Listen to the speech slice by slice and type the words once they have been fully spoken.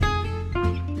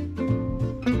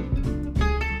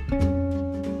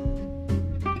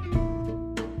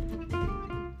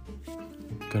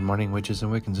morning, witches and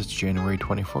Wiccans. It's January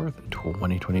 24th,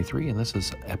 2023, and this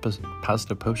is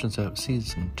Positive Potions of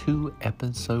Season 2,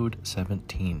 Episode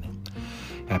 17.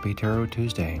 Happy Tarot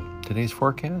Tuesday. Today's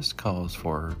forecast calls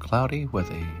for cloudy with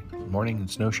a morning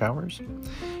and snow showers.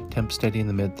 Temp steady in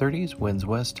the mid-30s, winds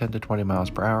west 10 to 20 miles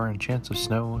per hour, and chance of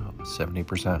snow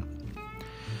 70%.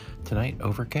 Tonight,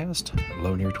 overcast,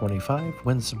 low near 25,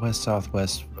 winds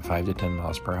west-southwest 5 to 10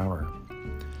 miles per hour.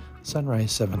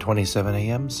 Sunrise 7:27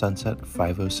 a.m., sunset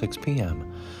 5:06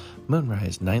 p.m.,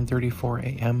 moonrise 9:34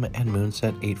 a.m., and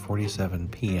moonset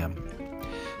 8:47 p.m.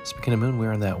 Speaking of moon,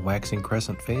 we're in that waxing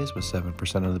crescent phase with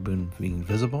 7% of the moon being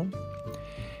visible.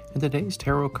 And today's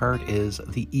tarot card is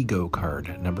the Ego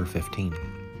card, number 15.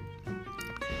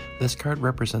 This card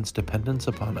represents dependence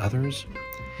upon others,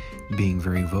 being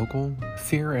very vocal,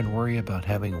 fear and worry about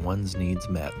having one's needs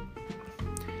met.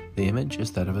 The image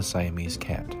is that of a Siamese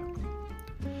cat.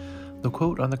 The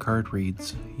quote on the card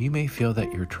reads, "You may feel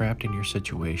that you're trapped in your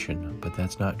situation, but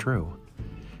that's not true.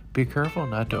 Be careful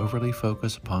not to overly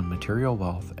focus upon material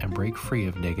wealth and break free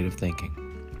of negative thinking."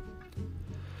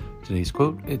 Today's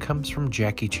quote, it comes from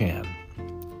Jackie Chan.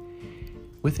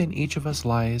 "Within each of us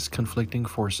lies conflicting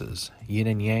forces, yin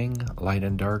and yang, light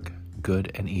and dark,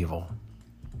 good and evil."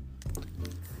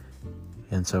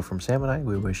 And so from Sam and I,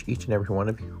 we wish each and every one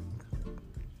of you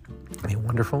a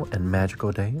wonderful and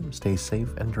magical day. Stay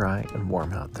safe and dry and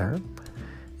warm out there.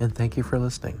 And thank you for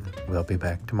listening. We'll be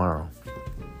back tomorrow.